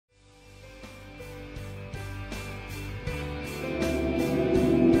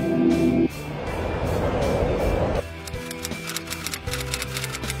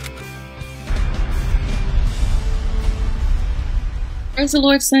Praise the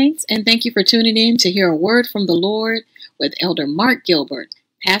Lord, saints, and thank you for tuning in to hear a word from the Lord with Elder Mark Gilbert,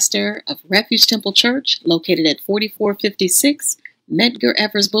 pastor of Refuge Temple Church, located at 4456 Medgar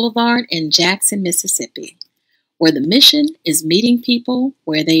Evers Boulevard in Jackson, Mississippi, where the mission is meeting people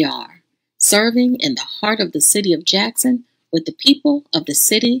where they are, serving in the heart of the city of Jackson with the people of the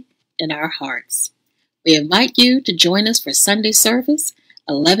city in our hearts. We invite you to join us for Sunday service,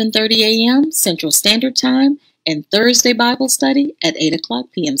 11:30 a.m. Central Standard Time, and Thursday Bible study at 8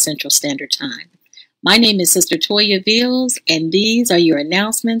 o'clock p.m. Central Standard Time. My name is Sister Toya Veals, and these are your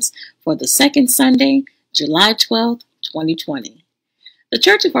announcements for the second Sunday, July 12th, 2020. The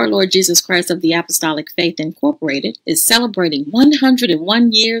Church of Our Lord Jesus Christ of the Apostolic Faith Incorporated is celebrating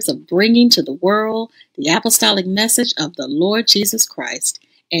 101 years of bringing to the world the apostolic message of the Lord Jesus Christ,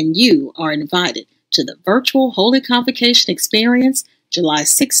 and you are invited to the virtual Holy Convocation experience July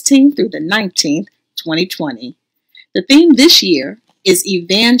 16th through the 19th, 2020. The theme this year is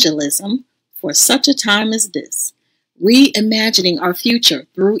Evangelism for Such a Time as This, Reimagining Our Future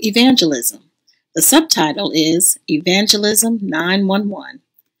Through Evangelism. The subtitle is Evangelism 911,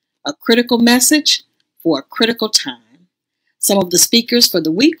 a critical message for a critical time. Some of the speakers for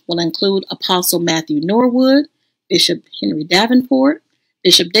the week will include Apostle Matthew Norwood, Bishop Henry Davenport,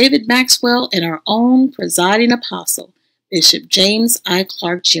 Bishop David Maxwell, and our own presiding apostle, Bishop James I.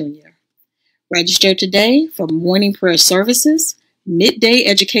 Clark Jr. Register today for morning prayer services, midday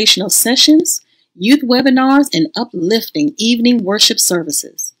educational sessions, youth webinars, and uplifting evening worship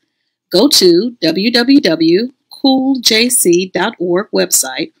services. Go to www.COOLJC.org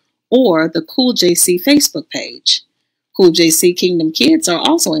website or the COOLJC Facebook page. COOLJC Kingdom Kids are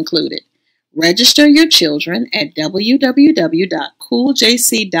also included. Register your children at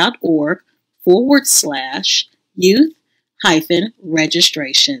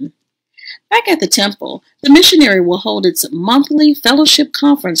www.COOLJC.org/youth-registration. Back at the temple, the missionary will hold its monthly fellowship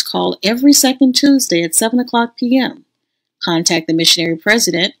conference call every second Tuesday at 7 o'clock p.m. Contact the missionary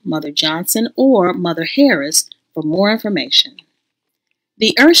president, Mother Johnson, or Mother Harris for more information.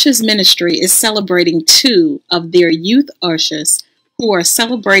 The Ushers Ministry is celebrating 2 of their youth ushers who are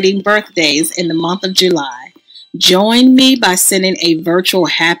celebrating birthdays in the month of July. Join me by sending a virtual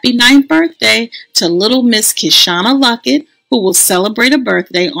happy 9th birthday to little Miss Kishana Luckett, who will celebrate a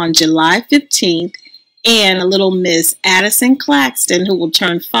birthday on July 15th, and a little Miss Addison Claxton, who will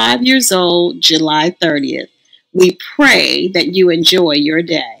turn 5 years old July 30th. We pray that you enjoy your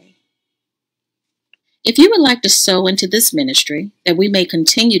day. If you would like to sow into this ministry, that we may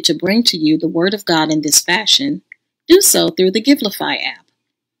continue to bring to you the Word of God in this fashion, do so through the Givelify app.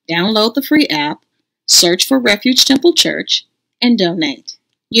 Download the free app, search for Refuge Temple Church, and donate.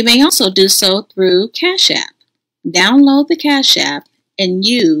 You may also do so through Cash App. Download the Cash App and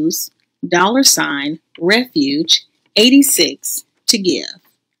use $Refuge86 to give.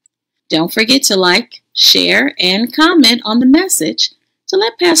 Don't forget to like, share, and comment on the message to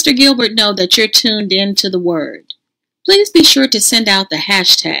let Pastor Gilbert know that you're tuned in to the Word. Please be sure to send out the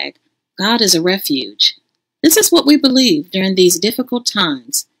hashtag God is a Refuge. This is what we believe during these difficult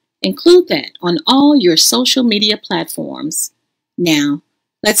times. Include that on all your social media platforms. Now,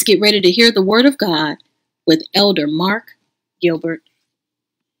 let's get ready to hear the Word of God with Elder Mark Gilbert.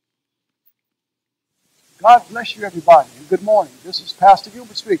 God bless you, everybody, and good morning. This is Pastor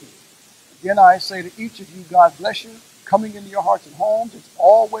Gilbert speaking. Again, I say to each of you, God bless you. Coming into your hearts and homes, it's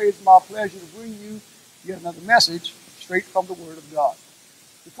always my pleasure to bring you yet another message straight from the Word of God.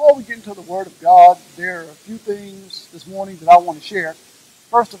 Before we get into the Word of God, there are a few things this morning that I want to share.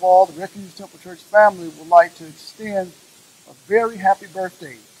 First of all, the Refuge Temple Church family would like to extend a very happy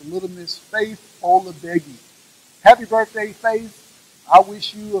birthday to little Miss Faith Olabegi. Happy birthday, Faith. I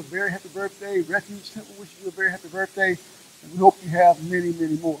wish you a very happy birthday. Refuge Temple wishes you a very happy birthday. And we hope you have many,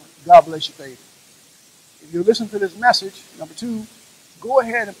 many more. God bless you, Faith. If you listen to this message, number 2, go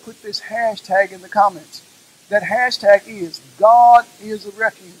ahead and put this hashtag in the comments. That hashtag is God is a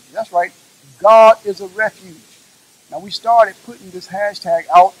refuge. That's right. God is a refuge. Now, we started putting this hashtag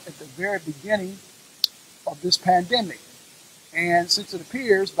out at the very beginning of this pandemic. And since it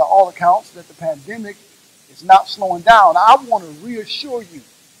appears, by all accounts, that the pandemic is not slowing down, I want to reassure you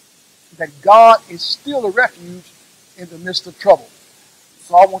that God is still a refuge in the midst of trouble.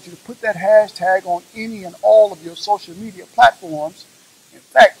 So I want you to put that hashtag on any and all of your social media platforms. In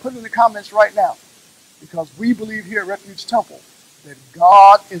fact, put it in the comments right now, because we believe here at Refuge Temple that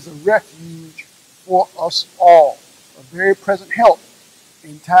God is a refuge for us all, a very present help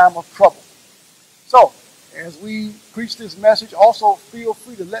in time of trouble. So, as we preach this message, also feel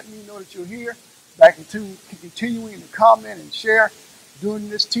free to let me know that you're here, back into continuing to comment and share during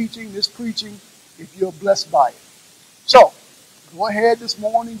this teaching, this preaching, if you're blessed by it. So, go ahead this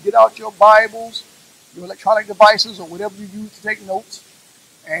morning, get out your Bibles, your electronic devices, or whatever you use to take notes,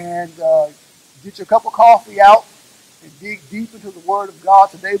 and get your cup of coffee out and dig deep into the Word of God.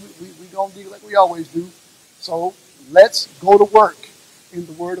 Today we're going to dig like we always do. So let's go to work in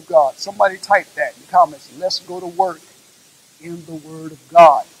the Word of God. Somebody type that in the comments. Let's go to work in the Word of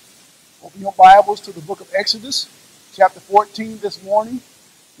God. Open your Bibles to the book of Exodus, chapter 14 this morning.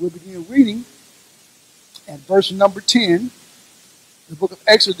 We'll begin reading at verse number 10. The book of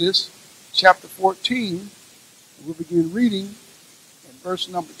Exodus, chapter 14. We'll begin reading at verse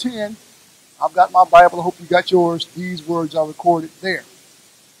number 10. I've got my Bible. I hope you got yours. These words are recorded there.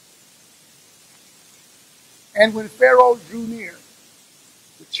 And when Pharaoh drew near,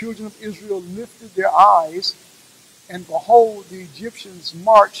 the children of Israel lifted their eyes, and behold, the Egyptians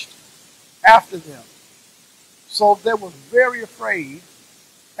marched after them. So they were very afraid,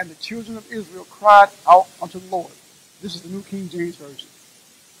 and the children of Israel cried out unto the Lord. This is the New King James Version.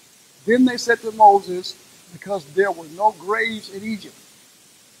 Then they said to Moses, because there were no graves in Egypt,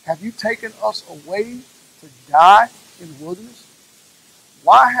 have you taken us away to die in the wilderness?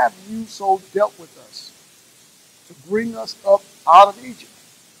 Why have you so dealt with us to bring us up out of Egypt?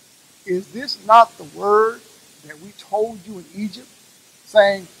 Is this not the word that we told you in Egypt,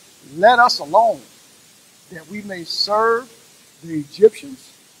 saying, let us alone, that we may serve the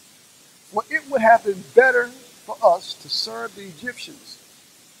Egyptians? For it would have been better for us to serve the Egyptians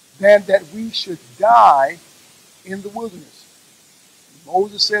than that we should die in the wilderness.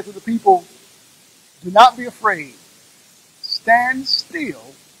 Moses said to the people, do not be afraid. Stand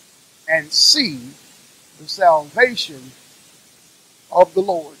still and see the salvation of the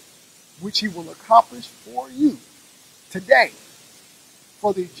Lord, which he will accomplish for you today.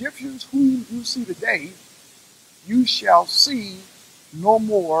 For the Egyptians whom you see today, you shall see no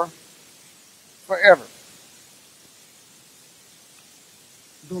more forever.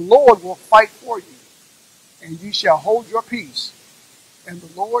 The Lord will fight for you, and you shall hold your peace. And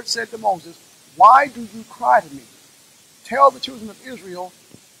the Lord said to Moses, why do you cry to me? Tell the children of Israel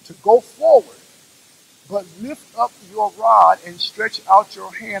to go forward, but lift up your rod and stretch out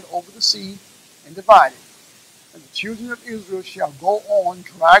your hand over the sea and divide it. And the children of Israel shall go on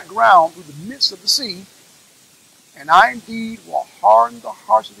dry ground through the midst of the sea, and I indeed will harden the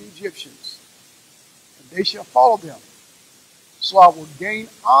hearts of the Egyptians, and they shall follow them. So I will gain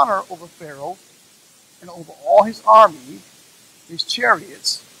honor over Pharaoh and over all his army, his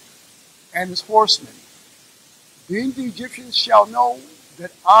chariots, and his horsemen. Then the Egyptians shall know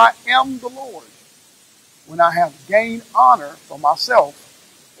that I am the Lord, when I have gained honor for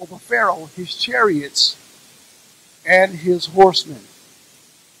myself over Pharaoh, his chariots, and his horsemen.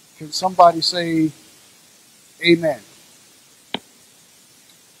 Can somebody say amen?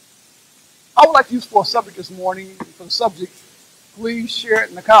 I would like to use for a subject this morning. For the subject, please share it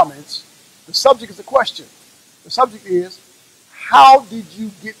in the comments. The subject is a question. The subject is, how did you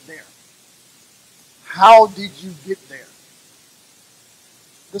get there? How did you get there?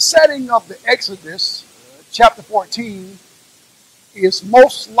 The setting of the Exodus, chapter 14, is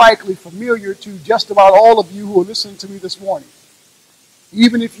most likely familiar to just about all of you who are listening to me this morning.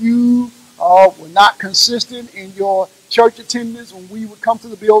 Even if you were not consistent in your church attendance when we would come to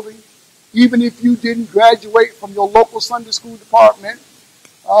the building, even if you didn't graduate from your local Sunday school department,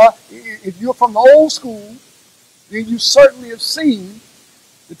 if you're from the old school, then you certainly have seen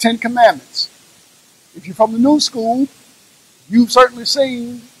the Ten Commandments. If you're from the new school, you've certainly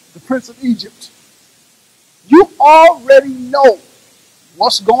seen the Prince of Egypt. You already know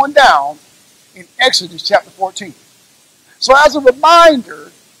what's going down in Exodus chapter 14. So as a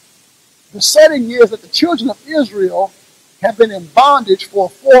reminder, the setting is that the children of Israel have been in bondage for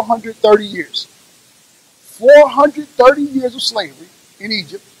 430 years. 430 years of slavery in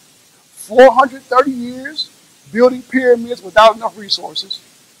Egypt. 430 years building pyramids without enough resources.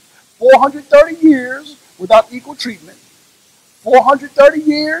 430 years without equal treatment. 430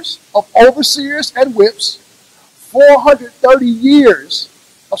 years of overseers and whips. 430 years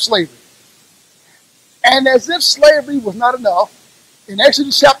of slavery. And as if slavery was not enough, in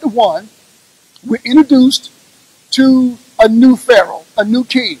Exodus chapter 1, we're introduced to a new Pharaoh, a new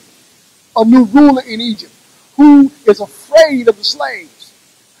king, a new ruler in Egypt, who is afraid of the slaves.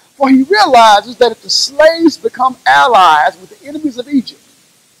 For he realizes that if the slaves become allies with the enemies of Egypt,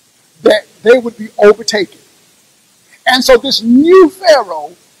 that they would be overtaken. And so this new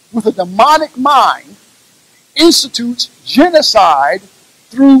Pharaoh, with a demonic mind, institutes genocide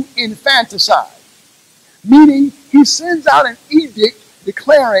through infanticide. Meaning he sends out an edict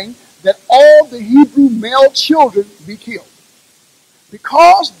declaring that all the Hebrew male children be killed.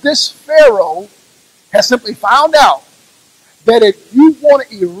 Because this Pharaoh has simply found out that if you want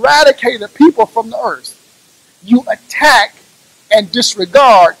to eradicate a people from the earth, you attack and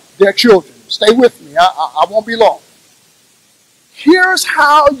disregard their children. Stay with me. I won't be long. Here's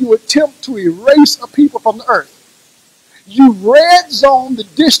how you attempt to erase a people from the earth. You red zone the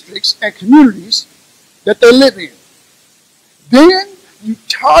districts and communities that they live in. Then you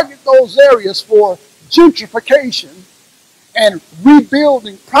target those areas for gentrification and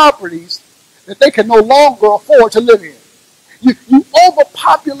rebuilding properties that they can no longer afford to live in. You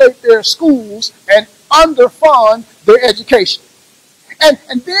overpopulate their schools and underfund their education. And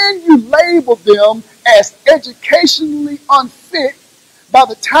then you label them as educationally unfit by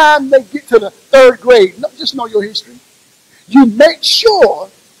the time they get to the third grade. Just know your history. You make sure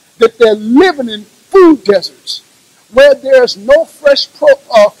that they're living in food deserts where there's no fresh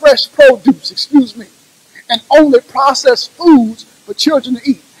produce, and only processed foods for children to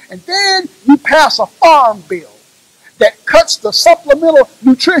eat. And then you pass a farm bill that cuts the supplemental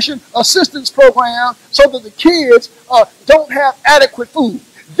nutrition assistance program so that the kids don't have adequate food.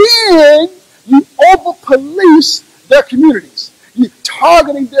 Then you over-police their communities. You're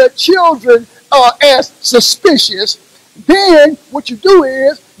targeting their children as suspicious. Then what you do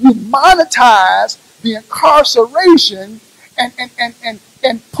is you monetize the incarceration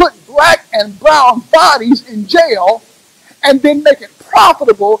and put black and brown bodies in jail, and then make it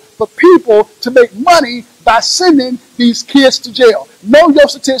profitable for people to make money by sending these kids to jail. Know your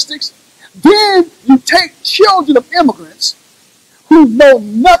statistics. Then you take children of immigrants who know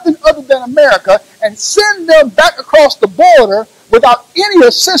nothing other than America and send them back across the border without any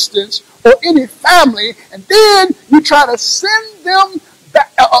assistance or any family, and then you try to send them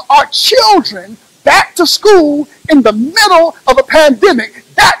back, our children back to school in the middle of a pandemic.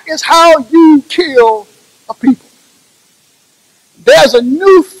 That is how you kill a people. There's a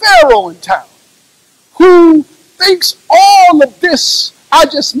new Pharaoh in town who thinks all of this I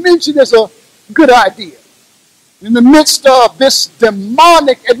just mentioned is a good idea. In the midst of this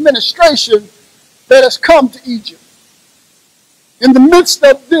demonic administration that has come to Egypt, in the midst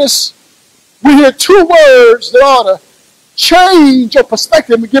of this, we hear two words that ought to change your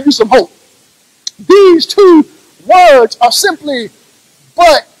perspective and give you some hope. These two words are simply,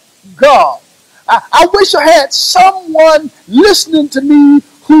 but God. I wish I had someone listening to me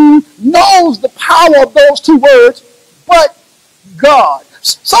who knows the power of those two words, but God.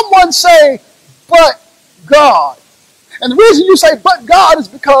 Someone say, but God. And the reason you say, but God, is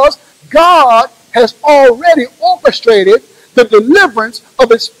because God has already orchestrated the deliverance of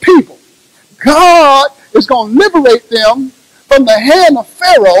his people. God is going to liberate them from the hand of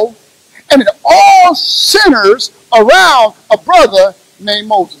Pharaoh, and it all centers around a brother named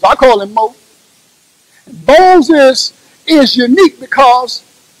Moses. I call him Moses. Moses is unique because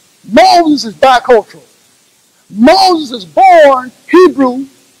Moses is bicultural. Moses is born Hebrew,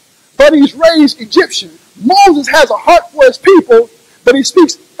 but he's raised Egyptian. Moses has a heart for his people, but he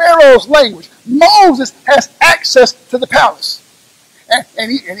speaks Pharaoh's language. Moses has access to the palace.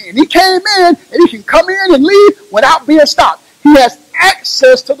 And he came in, and he can come in and leave without being stopped. He has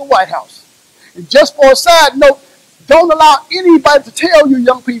access to the White House. And just for a side note, don't allow anybody to tell you,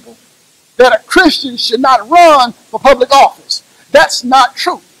 young people, that a Christian should not run for public office. That's not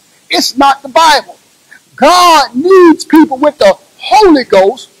true. It's not the Bible. God needs people with the Holy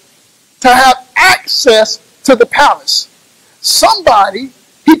Ghost to have access to the palace. Somebody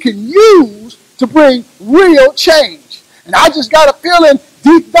he can use to bring real change. And I just got a feeling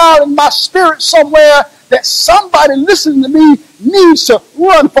deep down in my spirit somewhere that somebody listening to me needs to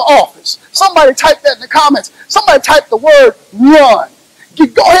run for office. Somebody type that in the comments. Somebody type the word run.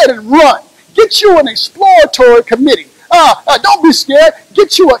 Go ahead and run. Get you an exploratory committee. Don't be scared.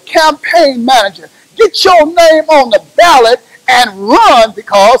 Get you a campaign manager. Get your name on the ballot and run,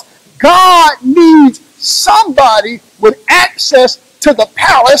 because God needs somebody with access to the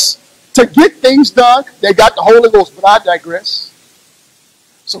palace to get things done. They got the Holy Ghost, but I digress.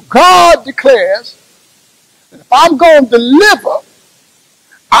 So God declares that if I'm going to deliver,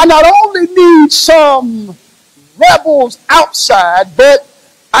 I not only need some rebels outside, but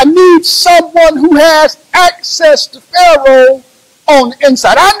I need someone who has access to Pharaoh on the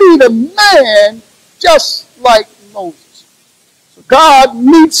inside. I need a man just like Moses. So God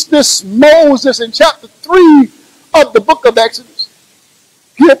meets this Moses in chapter 3 of the book of Exodus.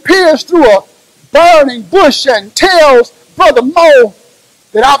 He appears through a burning bush and tells Brother Mo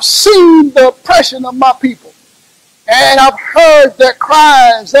that I've seen the oppression of my people. And I've heard their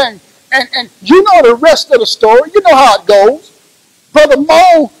cries. And you know the rest of the story. You know how it goes. Brother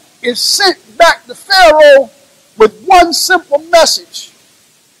Mo is sent back to Pharaoh with one simple message.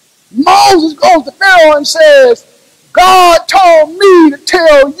 Moses goes to Pharaoh and says, God told me to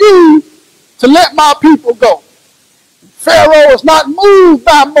tell you to let my people go. Pharaoh is not moved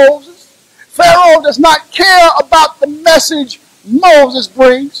by Moses. Pharaoh does not care about the message Moses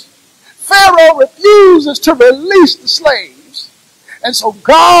brings. Pharaoh refuses to release the slaves. And so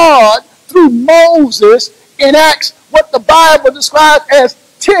God, through Moses, enacts what the Bible describes as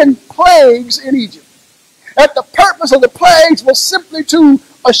 10 plagues in Egypt. And the purpose of the plagues was simply to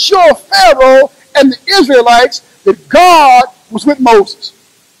assure Pharaoh and the Israelites that God was with Moses.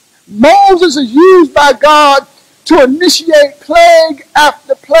 Moses is used by God to initiate plague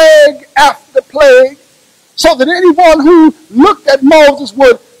after plague after plague, so that anyone who looked at Moses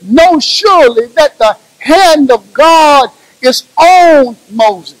would know surely that the hand of God is on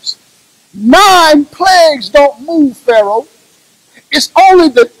Moses. 9 plagues don't move Pharaoh. It's only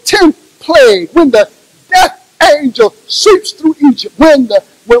the 10th plague, when the death angel sweeps through Egypt, when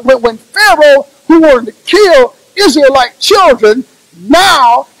Pharaoh, who wanted to kill Israelite children,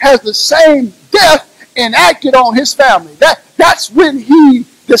 now has the same death enacted on his family. That's when he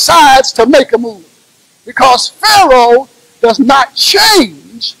decides to make a move. Because Pharaoh does not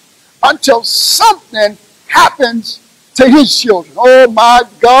change until something happens to his children. Oh my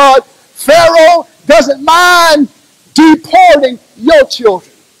God, Pharaoh doesn't mind deporting your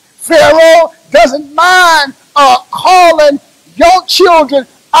children. Pharaoh doesn't mind calling your children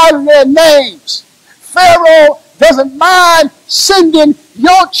out of their names. Pharaoh doesn't mind sending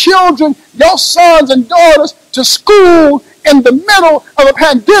your children, your sons and daughters, to school in the middle of a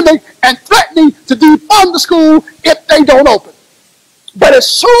pandemic and threatening to defund the school if they don't open. But as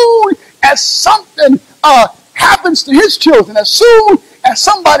soon as something happens to his children, as soon as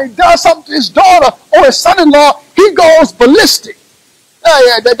somebody does something to his daughter or his son-in-law, he goes ballistic.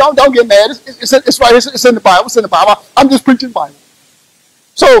 Don't get mad. It's right. It's in the Bible. It's in the Bible. I'm just preaching the Bible.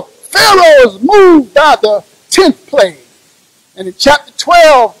 So Pharaoh is moved by the 10th plague. And in chapter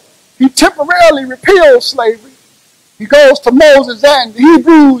 12, he temporarily repeals slavery. He goes to Moses and the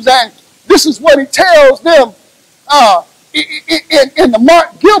Hebrews, and this is what he tells them in the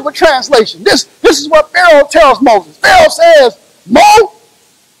Mark Gilbert translation. This is what Pharaoh tells Moses. Pharaoh says, Mo,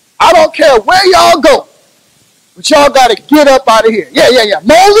 I don't care where y'all go, but y'all got to get up out of here. Yeah.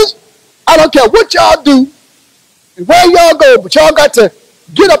 Moses, I don't care what y'all do and where y'all go, but y'all got to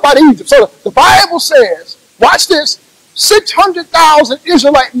get up out of Egypt. So the Bible says, watch this, 600,000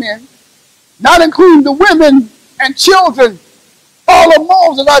 Israelite men, not including the women and children, followed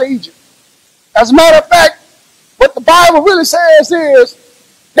Moses out of Egypt. As a matter of fact, what the Bible really says is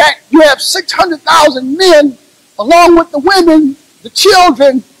that you have 600,000 men along with the women, the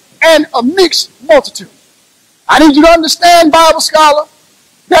children, and a mixed multitude. I need you to understand, Bible scholar,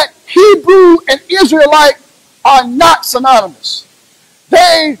 that Hebrew and Israelite are not synonymous.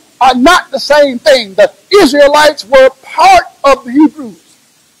 They are not the same thing. The Israelites were part of the Hebrews,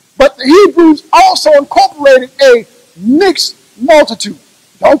 but the Hebrews also incorporated a mixed multitude.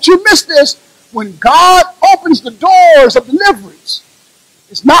 Don't you miss this. When God opens the doors of deliverance,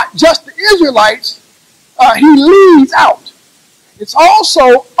 it's not just the Israelites he leads out. It's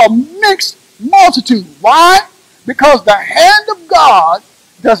also a mixed multitude. Why? Because the hand of God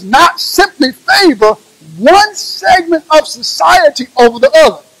does not simply favor one segment of society over the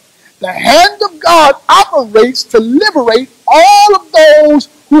other. The hand of God operates to liberate all of those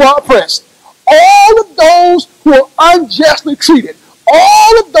who are oppressed, all of those who are unjustly treated,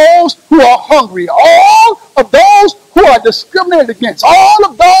 all of those who are hungry, all of those who are discriminated against, all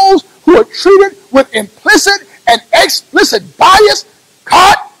of those who are treated with implicit and explicit bias.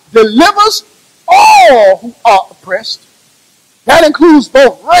 God delivers all who are oppressed. That includes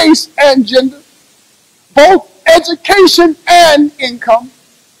both race and gender, both education and income,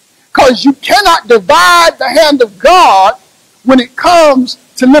 because you cannot divide the hand of God when it comes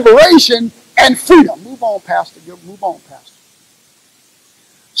to liberation and freedom. Move on, Pastor. Move on, Pastor.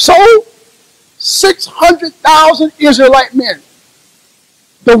 So, 600,000 Israelite men,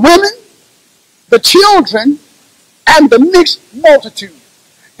 the women, the children, and the mixed multitude.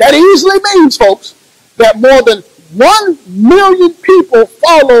 That easily means, folks, that more than 1 million people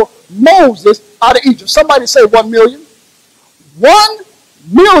follow Moses out of Egypt. Somebody say 1 million. 1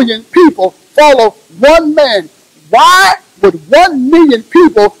 million people follow one man. Why would 1 million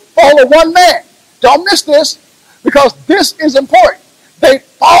people follow one man? Don't miss this, because this is important. They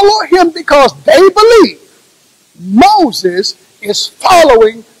follow him because they believe Moses is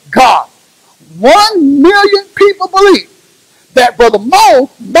following God. 1 million people believe that Brother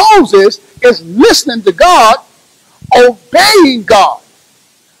Moses is listening to God, obeying God.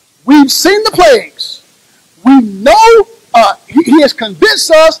 We've seen the plagues. We know he has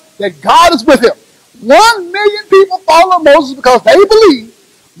convinced us that God is with him. 1 million people follow Moses because they believe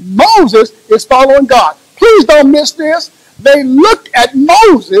Moses is following God. Please don't miss this. They look at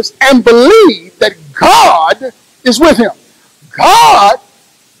Moses and believe that God is with him. God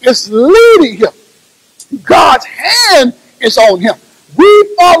is leading him. God's hand is on him.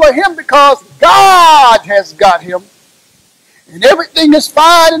 We follow him because God has got him. And everything is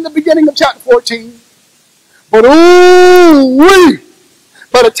fine in the beginning of chapter 14. But ooh-wee,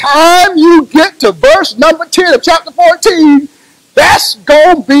 by the time you get to verse number 10 of chapter 14, that's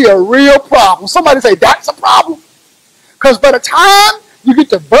going to be a real problem. Somebody say, that's a problem. Because by the time you get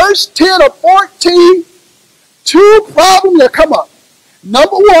to verse 10 of 14, two problems that come up.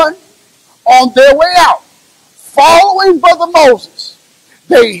 Number one, on their way out, following Brother Moses,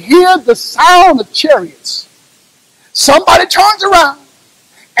 they hear the sound of chariots. Somebody turns around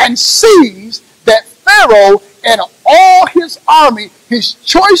and sees that Pharaoh and all his army, his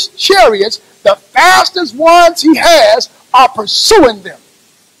choice chariots, the fastest ones he has, are pursuing them.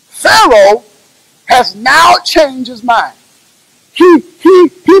 Pharaoh has now changed his mind. He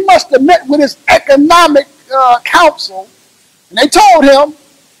must have met with his economic council, and they told him,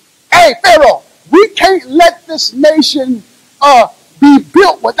 hey, Pharaoh, we can't let this nation be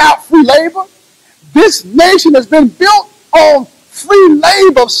built without free labor. This nation has been built on free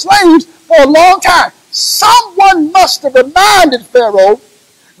labor of slaves for a long time. Someone must have reminded Pharaoh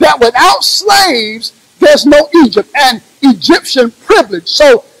that without slaves, there's no Egypt and Egyptian privilege.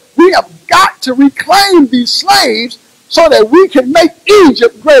 So we have got to reclaim these slaves so that we can make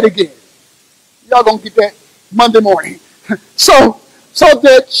Egypt great again. Y'all gonna get that Monday morning. So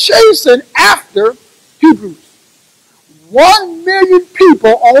they're chasing after Hebrews. 1 million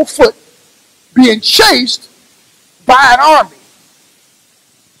people on foot being chased by an army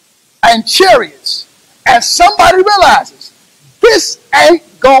and chariots. And somebody realizes this ain't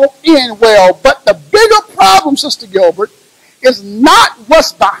going to end well. But the bigger problem, Sister Gilbert, is not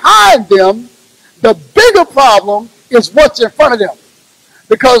what's behind them. The bigger problem is what's in front of them.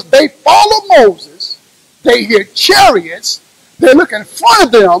 Because they follow Moses, they hear chariots, they look in front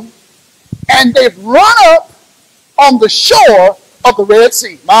of them, and they've run up on the shore of the Red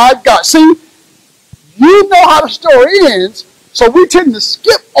Sea. My God. See, you know how the story ends, so we tend to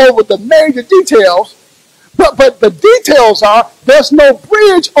skip over the major details. But the details are, there's no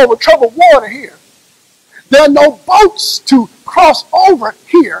bridge over troubled water here. There are no boats to cross over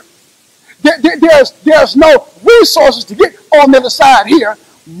here. There's no resources to get on the other side here.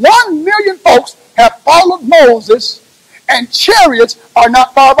 1 million folks have followed Moses, and chariots are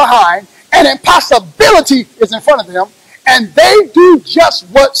not far behind, and impossibility is in front of them, and they do just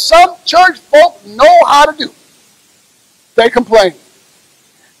what some church folk know how to do. They complain.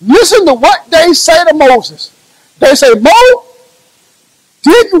 Listen to what they say to Moses. They say, Mo,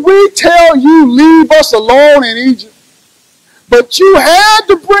 didn't we tell you leave us alone in Egypt? But you had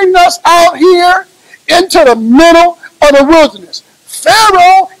to bring us out here into the middle of the wilderness.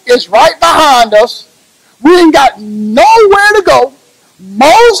 Pharaoh is right behind us. We ain't got nowhere to go.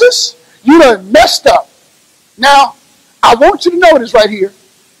 Moses, you done messed up. Now, I want you to notice right here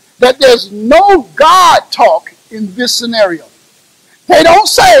that there's no God talk in this scenario. They don't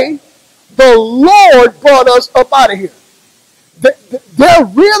say, the Lord brought us up out of here. Their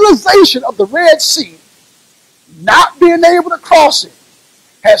realization of the Red Sea, not being able to cross it,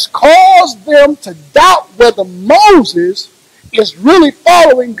 has caused them to doubt whether Moses is really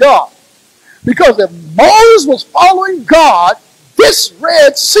following God. Because if Moses was following God, this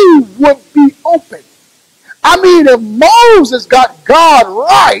Red Sea would be open. I mean, if Moses got God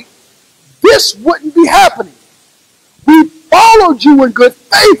right, this wouldn't be happening. We followed you in good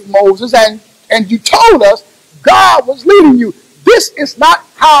faith, Moses, and you told us God was leading you. This is not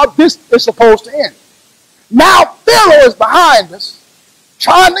how this is supposed to end. Now Pharaoh is behind us,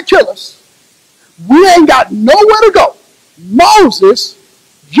 trying to kill us. We ain't got nowhere to go. Moses,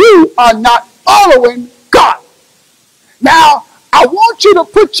 you are not following God. Now, I want you to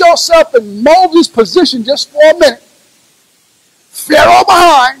put yourself in Moses' position just for a minute. Pharaoh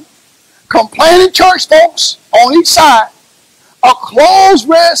behind, complaining church folks on each side, a closed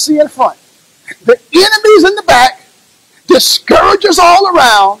Red Sea in front, the enemies in the back, discouragers all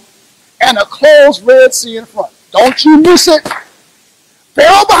around, and a closed Red Sea in front. Don't you miss it.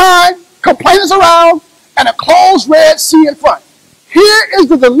 Pharaoh behind, complainers around, and a closed Red Sea in front. Here is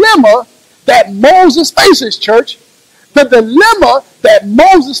the dilemma that Moses faces, church. The dilemma that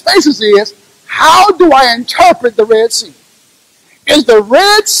Moses faces is, how do I interpret the Red Sea? Is the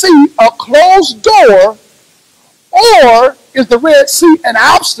Red Sea a closed door, or is the Red Sea an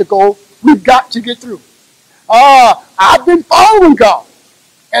obstacle we've got to get through? I've been following God.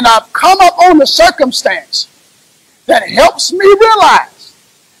 and I've come up on the circumstance that helps me realize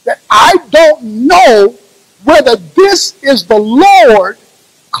that I don't know whether this is the Lord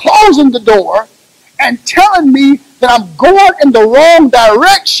closing the door and telling me that I'm going in the wrong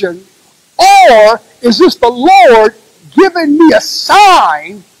direction, or is this the Lord giving me a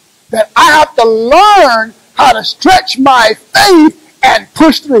sign that I have to learn how to stretch my faith and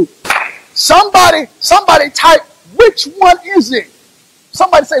push through? Somebody type, which one is it?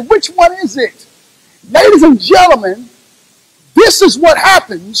 Somebody say, which one is it? Ladies and gentlemen, this is what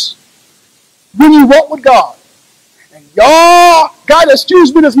happens when you walk with God. And y'all got to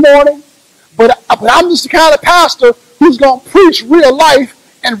excuse me this morning, but I'm just the kind of pastor who's going to preach real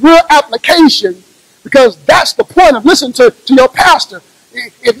life and real application, because that's the point of listening to your pastor.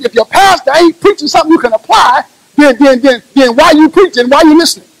 If your pastor ain't preaching something you can apply, then why you preaching? Why you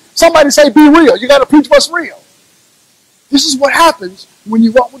listening? Somebody say, be real. You got to preach what's real. This is what happens when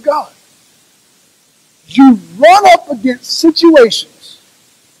you walk with God. You run up against situations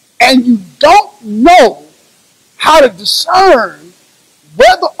and you don't know how to discern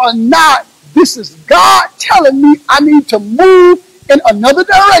whether or not this is God telling me I need to move in another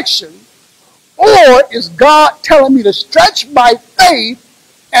direction, or is God telling me to stretch my faith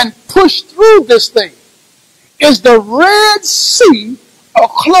and push through this thing? Is the Red Sea a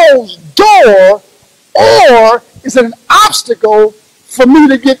closed door, or is it an obstacle for me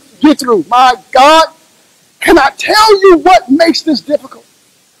to get through? My God, can I tell you what makes this difficult?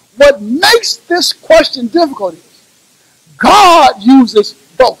 What makes this question difficult is God uses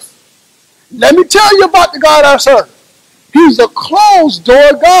both. Let me tell you about the God I serve. He's a closed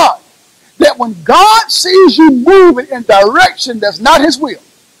door God. That when God sees you moving in direction that's not his will,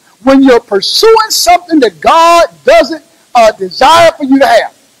 when you're pursuing something that God doesn't desire for you to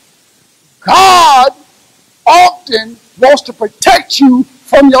have, God often wants to protect you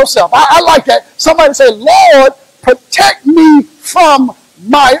from yourself. I like that. Somebody say, Lord, protect me from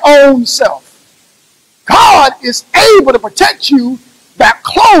my own self. God is able to protect you by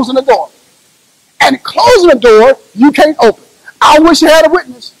closing the door. And closing the door, you can't open. I wish you had a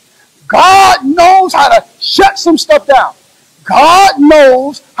witness. God knows how to shut some stuff down. God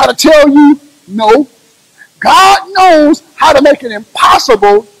knows how to tell you no. God knows how to make it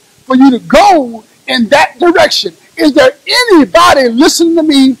impossible for you to go in that direction. Is there anybody listening to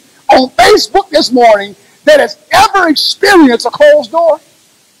me on Facebook this morning that has ever experienced a closed door?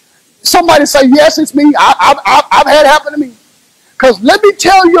 Somebody say, yes, it's me. I've had it happen to me. Because let me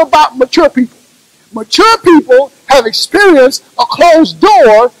tell you about mature people. Mature people have experienced a closed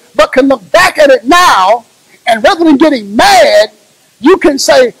door, but can look back at it now, and rather than getting mad, you can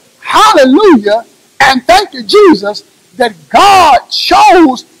say, hallelujah, and thank you, Jesus, that God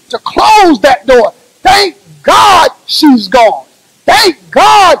chose to close that door. Thank God she's gone. Thank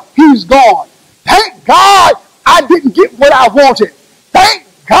God he's gone. Thank God I didn't get what I wanted. Thank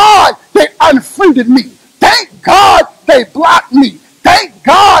God they unfriended me. Thank God they blocked me. Thank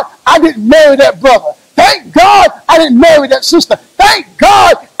God I didn't marry that brother. Thank God I didn't marry that sister. Thank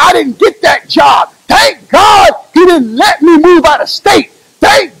God I didn't get that job. Thank God he didn't let me move out of state.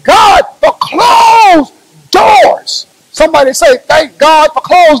 Thank God for closed doors. Somebody say, thank God for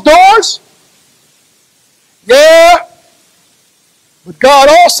closed doors. Yeah. But God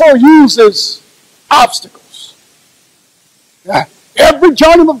also uses obstacles. Yeah. Every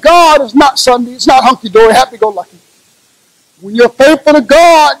journey with God is not Sunday. It's not hunky-dory, happy-go-lucky. When you're faithful to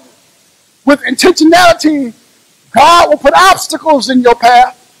God with intentionality, God will put obstacles in your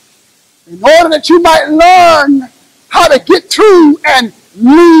path in order that you might learn how to get through and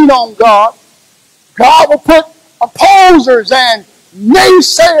lean on God. God will put opposers and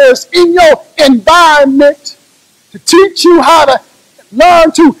naysayers in your environment to teach you how to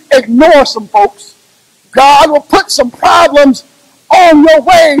learn to ignore some folks. God will put some problems on your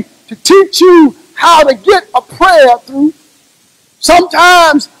way to teach you how to get a prayer through.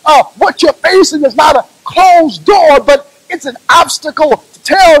 Sometimes what you're facing is not a closed door, but it's an obstacle to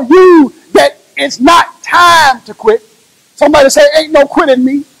tell you that it's not time to quit. Somebody say, ain't no quitting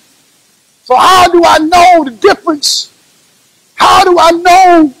me. So how do I know the difference? How do I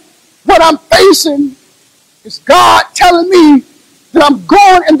know what I'm facing? Is God telling me that I'm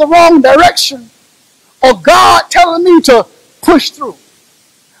going in the wrong direction, or God telling me to push through?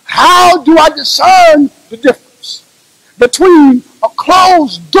 How do I discern the difference between a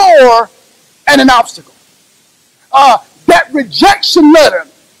closed door and an obstacle? That rejection letter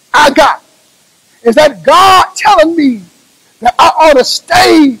I got, is that God telling me that I ought to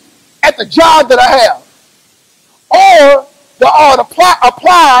stay at the job that I have, or that I ought to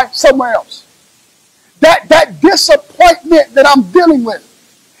apply somewhere else? That disappointment that I'm dealing with,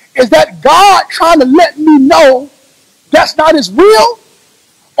 Is that God trying to let me know that's not his will?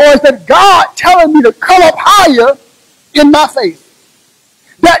 Or is that God telling me to come up higher in my faith?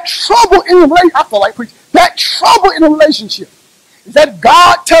 That trouble in a relationship, I feel like preaching, that trouble in a relationship, is that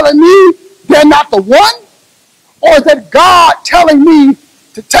God telling me they're not the one? Or is that God telling me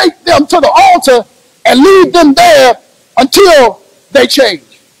to take them to the altar and leave them there until they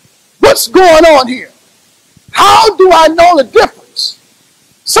change? What's going on here? How do I know the difference?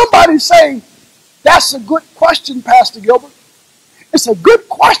 Somebody say, that's a good question, Pastor Gilbert. It's a good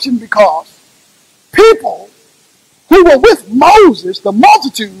question because people who were with Moses, the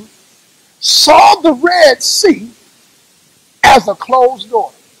multitude, saw the Red Sea as a closed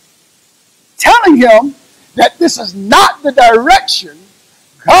door, telling him that this is not the direction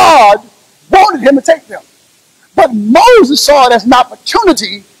God wanted him to take them. But Moses saw it as an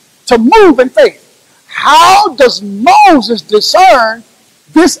opportunity to move in faith. How does Moses discern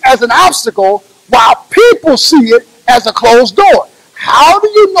this as an obstacle while people see it as a closed door? How do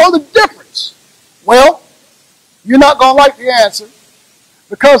you know the difference? Well, you're not going to like the answer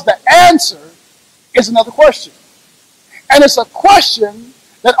because the answer is another question. And it's a question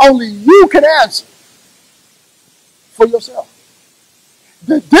that only you can answer for yourself.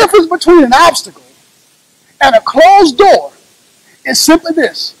 The difference between an obstacle and a closed door is simply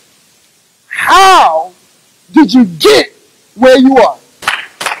this. How did you get where you are?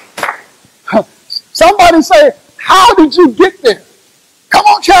 Somebody say, how did you get there? Come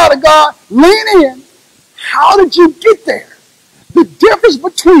on, child of God, lean in. How did you get there? The difference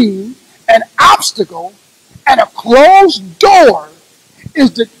between an obstacle and a closed door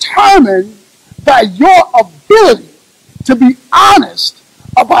is determined by your ability to be honest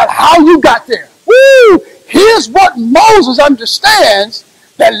about how you got there. Woo! Here's what Moses understands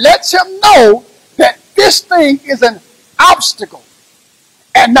that lets him know that this thing is an obstacle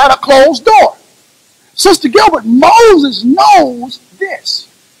and not a closed door. Sister Gilbert, Moses knows this,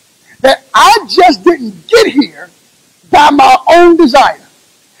 that I just didn't get here by my own desire.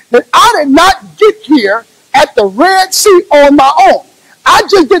 That I did not get here at the Red Sea on my own. I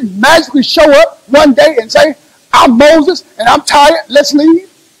just didn't magically show up one day and say, I'm Moses and I'm tired, let's leave,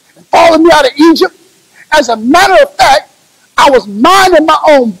 and follow me out of Egypt. As a matter of fact, I was minding my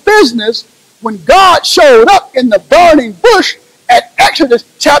own business when God showed up in the burning bush at Exodus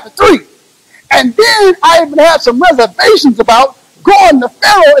chapter 3. And then I even had some reservations about going to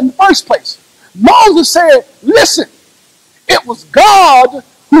Pharaoh in the first place. Moses said, listen, it was God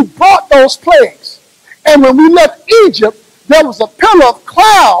who brought those plagues. And when we left Egypt, there was a pillar of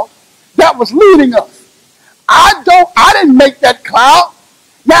cloud that was leading us. I didn't make that cloud.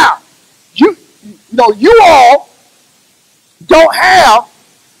 Now, you all don't have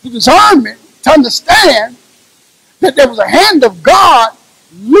the discernment to understand that there was a hand of God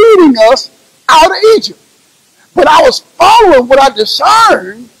leading us out of Egypt. But I was following what I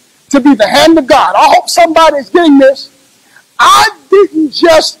discerned to be the hand of God. I hope somebody's getting this. I didn't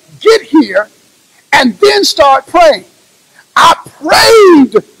just get here and then start praying. I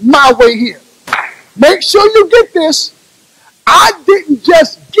prayed my way here. Make sure you get this. I didn't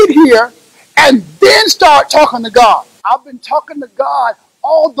just get here and then start talking to God. I've been talking to God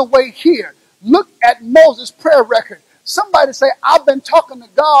all the way here. Look at Moses' prayer record. Somebody say, I've been talking to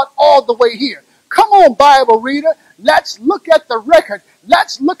God all the way here. Come on, Bible reader. Let's look at the record.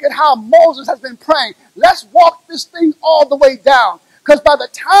 Let's look at how Moses has been praying. Let's walk this thing all the way down. Because by the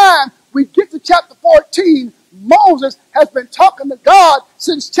time we get to chapter 14, Moses has been talking to God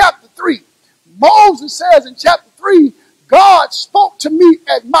since chapter 3. Moses says in chapter 3, God spoke to me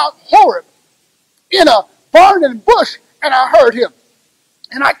at Mount Horeb in a burning bush, and I heard him.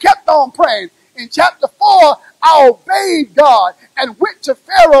 And I kept on praying. In chapter 4, I obeyed God and went to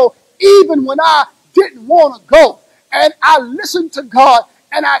Pharaoh even when I didn't want to go. And I listened to God,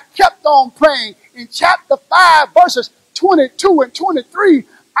 and I kept on praying. In chapter 5, verses 22 and 23,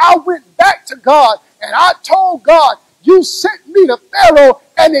 I went back to God, and I told God, you sent me to Pharaoh,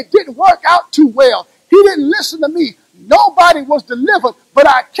 and it didn't work out too well. He didn't listen to me. Nobody was delivered, but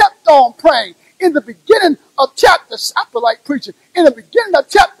I kept on praying. In the beginning of chapter, I feel like preaching. In the beginning of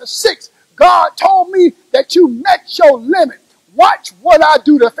chapter 6, God told me that you met your limit. Watch what I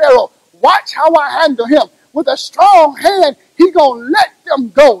do to Pharaoh. Watch how I handle him. With a strong hand, he's going to let them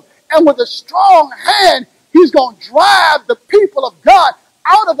go. And with a strong hand, he's going to drive the people of God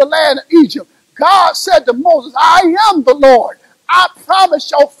out of the land of Egypt. God said to Moses, I am the Lord. I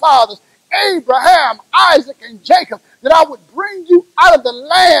promised your fathers, Abraham, Isaac, and Jacob, that I would bring you out of the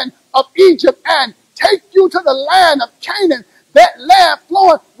land of Egypt and take you to the land of Canaan, that land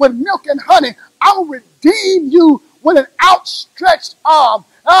flowing with milk and honey. I will redeem you with an outstretched arm.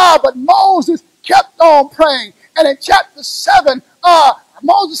 But Moses kept on praying. And in chapter 7,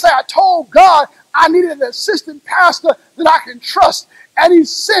 Moses said, I told God I needed an assistant pastor that I can trust. And he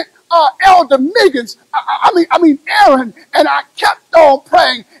sent Elder Miggins, Aaron, and I kept on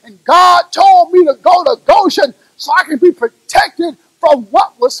praying. And God told me to go to Goshen so I can be protected from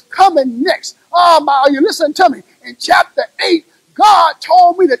what was coming next. Are you listening to me? In chapter 8, God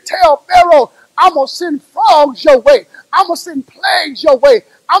told me to tell Pharaoh, I'm going to send frogs your way. I'm going to send plagues your way.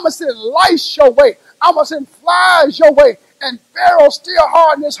 I'm going to send lice your way. I'm going to send flies your way. And Pharaoh still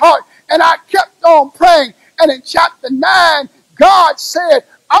hardened his heart. And I kept on praying. And in chapter 9, God said,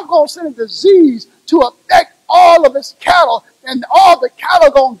 I'm going to send a disease to affect all of his cattle. And all the cattle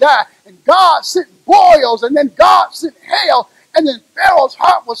are going to die. And God sent boils. And then God sent hail. And then Pharaoh's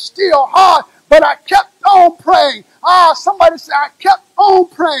heart was still hard. But I kept on praying. Somebody said, I kept on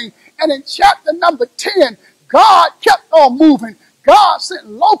praying. And in chapter number 10, God kept on moving. God sent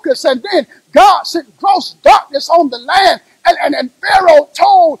locusts, and then God sent gross darkness on the land. And Pharaoh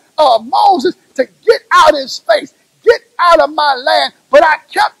told Moses to get out of his face, get out of my land. But I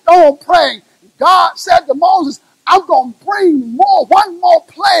kept on praying. God said to Moses, I'm going to bring one more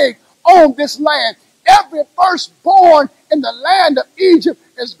plague on this land. Every firstborn in the land of Egypt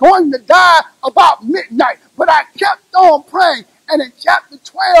is going to die about midnight. But I kept on praying. And in chapter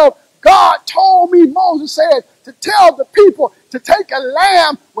 12, God told me, Moses said, to tell the people to take a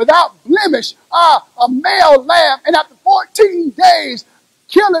lamb without blemish, a male lamb, and after 14 days,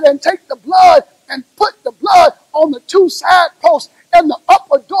 kill it and take the blood and put the blood on the 2 side posts and the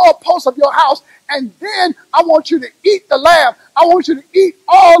upper door posts of your house. And then I want you to eat the lamb. I want you to eat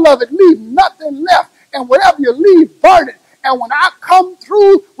all of it. Leave nothing left. And whatever you leave, burn it. And when I come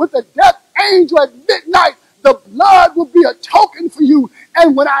through with the death angel at midnight, the blood will be a token for you.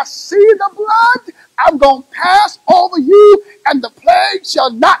 And when I see the blood, I'm going to pass over you, and the plague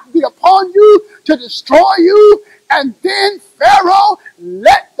shall not be upon you to destroy you. And then Pharaoh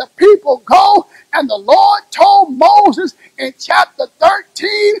let the people go. And the Lord told Moses in chapter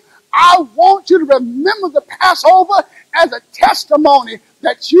 13, I want you to remember the Passover as a testimony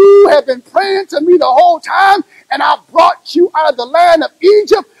that you have been praying to me the whole time, and I brought you out of the land of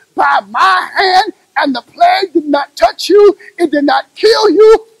Egypt by my hand, and the plague did not touch you. It did not kill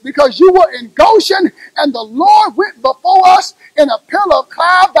you because you were in Goshen, and the Lord went before us in a pillar of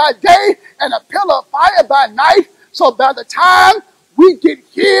cloud by day and a pillar of fire by night. So by the time we get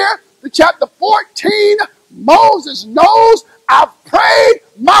here to chapter 14, Moses knows I've prayed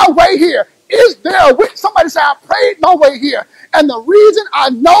my way here. Is there a witness? Somebody say, I prayed my way here. And the reason I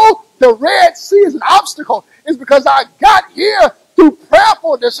know the Red Sea is an obstacle is because I got here through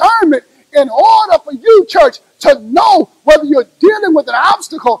prayerful discernment in order for you, church, to know whether you're dealing with an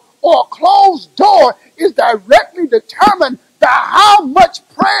obstacle or a closed door is directly determined by how much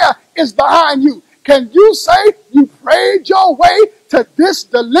prayer is behind you. Can you say you prayed your way to this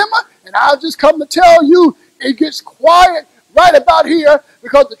dilemma? And I'll just come to tell you, it gets quiet right about here,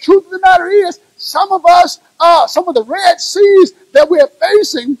 because the truth of the matter is, some of us, some of the Red Seas that we're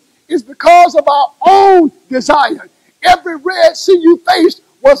facing is because of our own desire. Every Red Sea you faced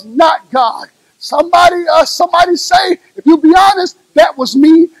was not God. Somebody say, if you be honest, that was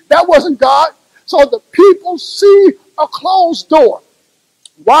me. That wasn't God. So the people see a closed door.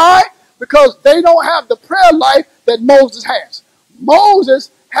 Why? Because they don't have the prayer life that Moses has.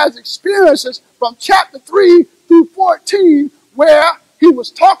 Moses has experiences from chapter 3 through 14 where he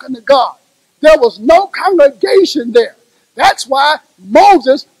was talking to God. There was no congregation there. That's why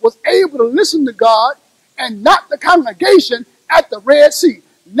Moses was able to listen to God and not the congregation at the Red Sea.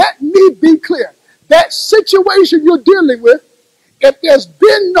 Let me be clear. That situation you're dealing with, if there's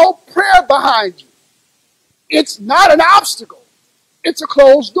been no prayer behind you, it's not an obstacle. It's a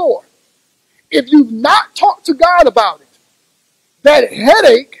closed door. If you've not talked to God about it, that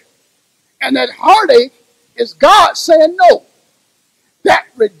headache and that heartache is God saying no. That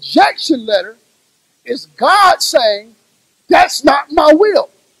rejection letter is God saying, that's not my will.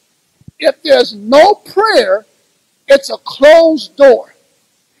 If there's no prayer, it's a closed door.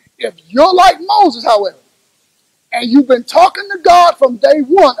 If you're like Moses, however, and you've been talking to God from day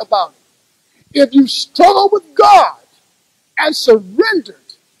one about it, if you struggle with God and surrendered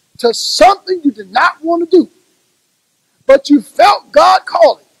to something you did not want to do, but you felt God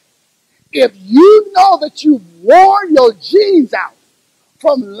calling, if you know that you've worn your jeans out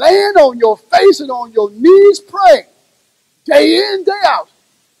from laying on your face and on your knees praying, day in, day out,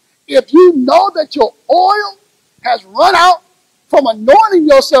 if you know that your oil has run out from anointing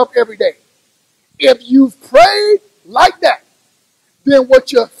yourself every day, if you've prayed like that, then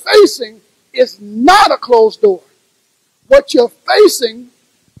what you're facing is not a closed door. What you're facing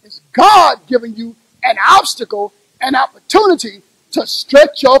God giving you an obstacle, an opportunity to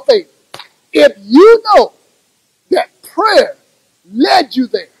stretch your faith. If you know that prayer led you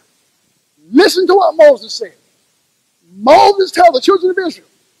there, listen to what Moses said. Moses tells the children of Israel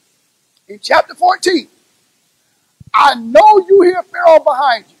in chapter 14, I know you hear Pharaoh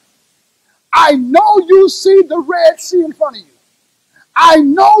behind you. I know you see the Red Sea in front of you. I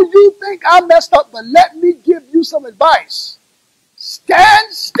know you think I messed up, but let me give you some advice.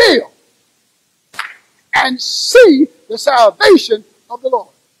 Stand still and see the salvation of the Lord.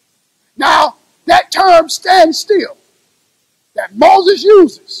 Now, that term stand still that Moses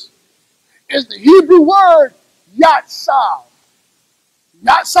uses is the Hebrew word yatsav.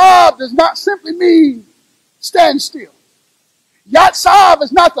 Yatsav does not simply mean stand still. Yatsav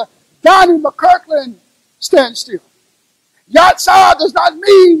is not the Donnie McKirkland stand still. Yatsav does not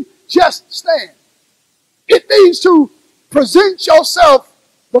mean just stand. It means to present yourself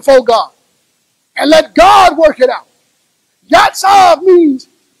before God and let God work it out. Yatsav means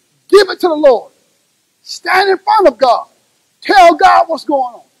give it to the Lord. Stand in front of God. Tell God what's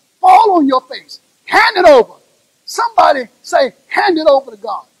going on. Fall on your face. Hand it over. Somebody say, hand it over to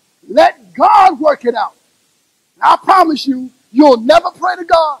God. Let God work it out. And I promise you, you'll never pray to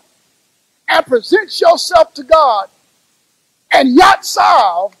God and present yourself to God and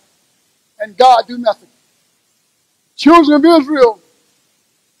yatsav and God do nothing. Children of Israel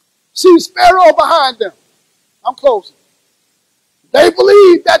sees Pharaoh behind them. I'm closing. They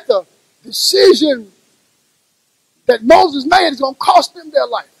believe that the decision that Moses made is going to cost them their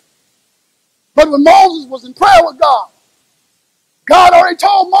life. But when Moses was in prayer with God, God already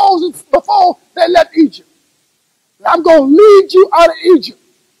told Moses before they left Egypt, I'm going to lead you out of Egypt.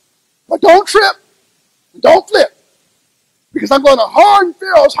 But don't trip and don't flip, because I'm going to harden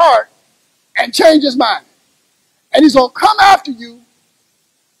Pharaoh's heart and change his mind. And he's going to come after you.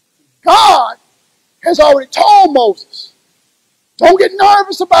 God has already told Moses, don't get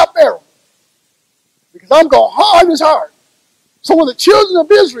nervous about Pharaoh, because I'm going to harden his heart. So when the children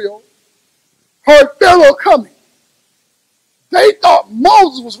of Israel heard Pharaoh coming, they thought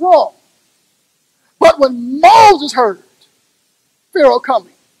Moses was wrong. But when Moses heard Pharaoh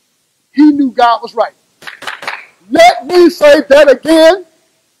coming, he knew God was right. Let me say that again.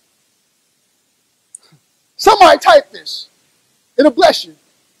 Somebody type this. It'll bless you.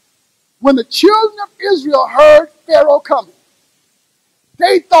 When the children of Israel heard Pharaoh coming,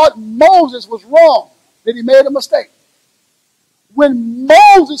 they thought Moses was wrong, that he made a mistake. When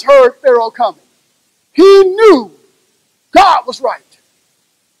Moses heard Pharaoh coming, he knew God was right.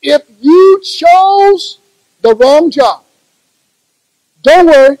 If you chose the wrong job, don't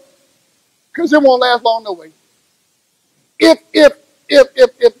worry, because it won't last long no way. If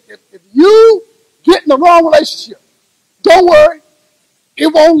you get in the wrong relationship, don't worry,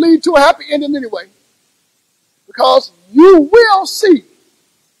 it won't lead to a happy ending anyway, because you will see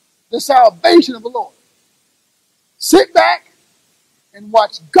the salvation of the Lord. Sit back and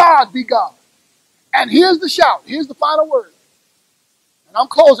watch God be God. And here's the shout. Here's the final word. And I'm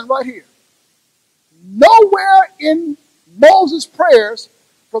closing right here. Nowhere in Moses' prayers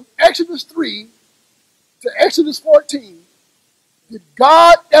from Exodus 3 to Exodus 14 did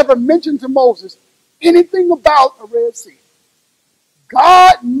God ever mention to Moses anything about a Red Sea.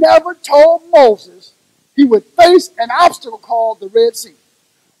 God never told Moses he would face an obstacle called the Red Sea,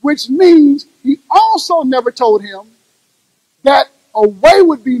 which means he also never told him that a way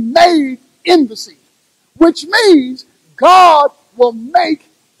would be made in the sea, which means God will make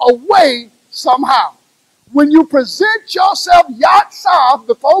a way somehow. When you present yourself yatsav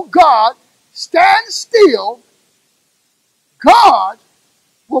before God, stand still, God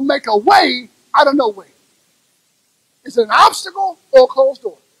will make a way out of no way. Is it an obstacle or a closed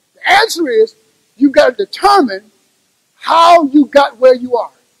door? The answer is you've got to determine how you got where you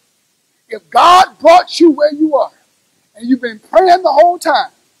are. If God brought you where you are and you've been praying the whole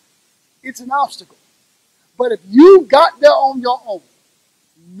time, it's an obstacle. But if you got there on your own,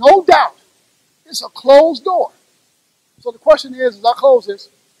 no doubt, it's a closed door. So the question is, as I close this,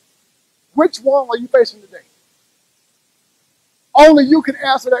 which one are you facing today? Only you can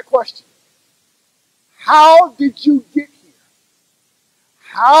answer that question. How did you get here?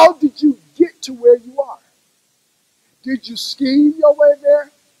 How did you get to where you are? Did you scheme your way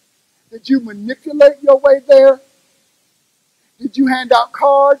there? Did you manipulate your way there? Did you hand out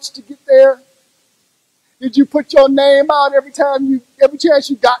cards to get there? Did you put your name out every chance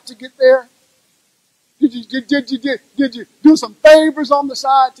you got to get there? Did you do some favors on the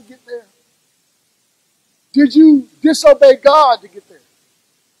side to get there? Did you disobey God to get there?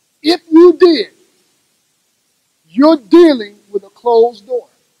 If you did, you're dealing with a closed door.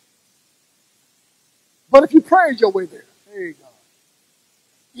 But if you prayed your way there, hey God,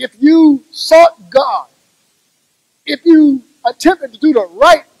 if you sought God, if you attempted to do the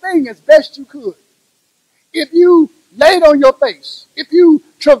right thing as best you could, if you laid on your face, if you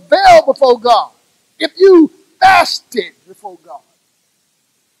travailed before God, if you fasted before God,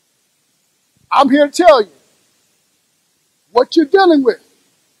 I'm here to tell you, what you're dealing with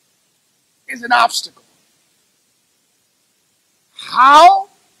is an obstacle. How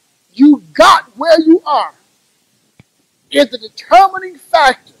you got where you are is the determining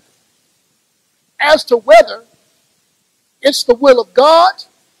factor as to whether it's the will of God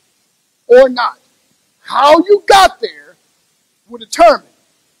or not. How you got there will determine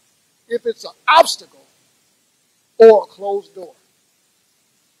if it's an obstacle or a closed door.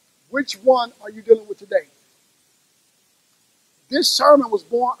 Which one are you dealing with today? This sermon was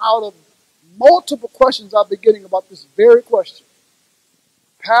born out of multiple questions I've been getting about this very question.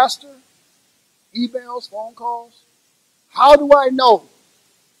 Pastor, emails, phone calls. How do I know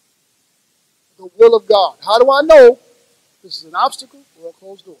the will of God? How do I know this is an obstacle or a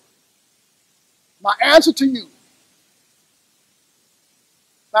closed door? My answer to you,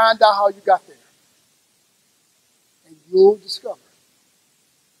 find out how you got there. And you'll discover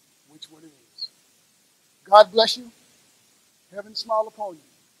which one it is. God bless you. Heaven smile upon you.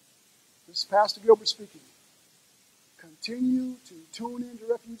 This is Pastor Gilbert speaking. Continue to tune in to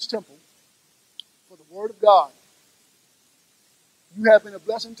Refuge Temple for the Word of God. You have been a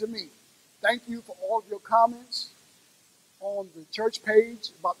blessing to me. Thank you for all of your comments on the church page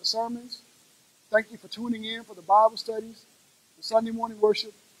about the sermons. Thank you for tuning in for the Bible studies, the Sunday morning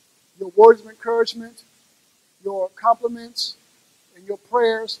worship, your words of encouragement, your compliments, and your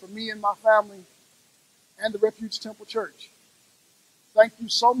prayers for me and my family and the Refuge Temple Church. Thank you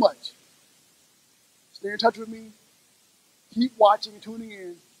so much. Stay in touch with me. Keep watching and tuning in.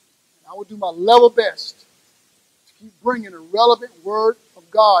 And I will do my level best to keep bringing a relevant word of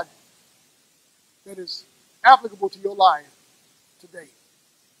God that is applicable to your life today.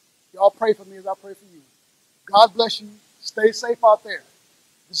 Y'all pray for me as I pray for you. God bless you. Stay safe out there.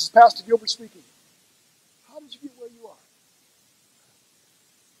 This is Pastor Gilbert speaking. How did you get where you are?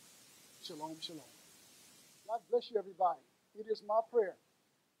 Shalom, shalom. God bless you, everybody. It is my prayer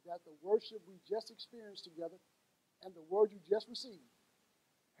that the worship we just experienced together and the word you just received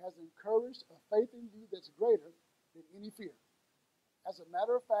has encouraged a faith in you that's greater than any fear. As a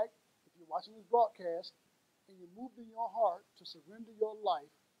matter of fact, if you're watching this broadcast and you moved in your heart to surrender your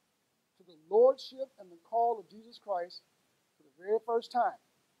life to the lordship and the call of Jesus Christ for the very first time,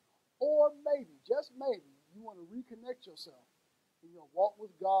 or maybe, just maybe, you want to reconnect yourself in your walk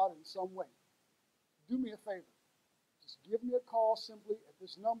with God in some way, do me a favor. Just give me a call simply at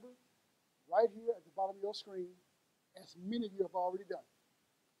this number right here at the bottom of your screen, as many of you have already done.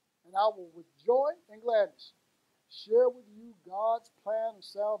 And I will, with joy and gladness, share with you God's plan of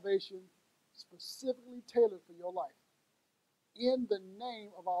salvation specifically tailored for your life in the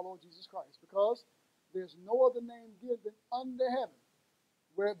name of our Lord Jesus Christ, because there's no other name given under heaven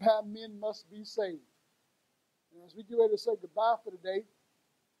whereby men must be saved. And as we get ready to say goodbye for today,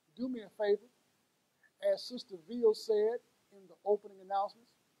 do me a favor. As Sister Veal said in the opening announcements,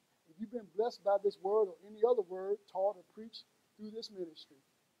 if you've been blessed by this word or any other word taught or preached through this ministry,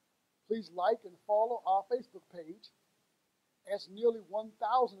 please like and follow our Facebook page, as nearly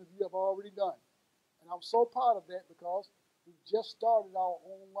 1,000 of you have already done. And I'm so proud of that because we just started our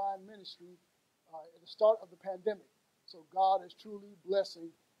online ministry at the start of the pandemic. So God is truly blessing,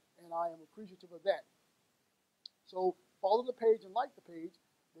 and I am appreciative of that. So follow the page and like the page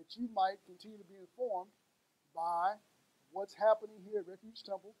that you might continue to be informed by what's happening here at Refuge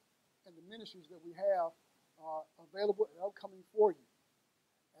Temple and the ministries that we have available and upcoming for you.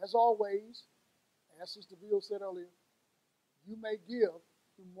 As always, as Sister Veal said earlier, you may give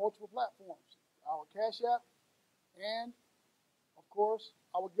through multiple platforms. Our Cash App and, of course,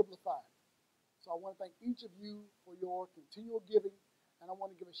 our Giblify. So I want to thank each of you for your continual giving, and I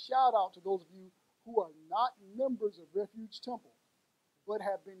want to give a shout out to those of you who are not members of Refuge Temple, but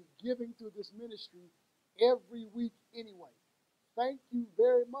have been giving through this ministry every week anyway. Thank you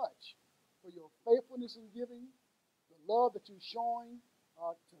very much for your faithfulness in giving, the love that you're showing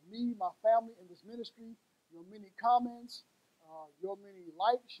to me, my family, in this ministry, your many comments, your many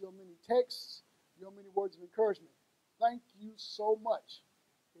likes, your many texts, your many words of encouragement. Thank you so much.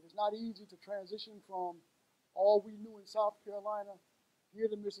 It is not easy to transition from all we knew in South Carolina here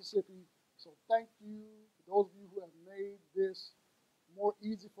to Mississippi. So thank you to those of you who have made this more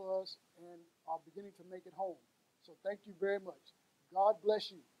easy for us and are beginning to make it home. So thank you very much. God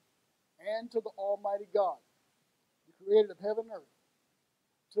bless you. And to the Almighty God, the creator of heaven and earth,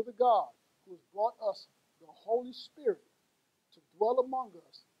 to the God who has brought us the Holy Spirit to dwell among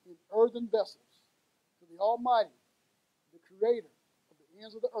us in earthen vessels, to the Almighty, the Creator of the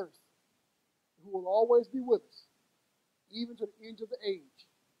ends of the earth, who will always be with us, even to the end of the age,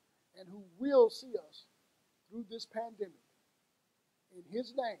 and who will see us through this pandemic. In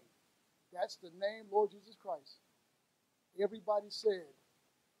His name, that's the name, Lord Jesus Christ. Everybody said,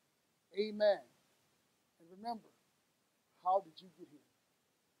 amen. And remember, how did you get here?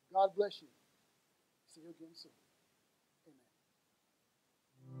 God bless you. See you again soon.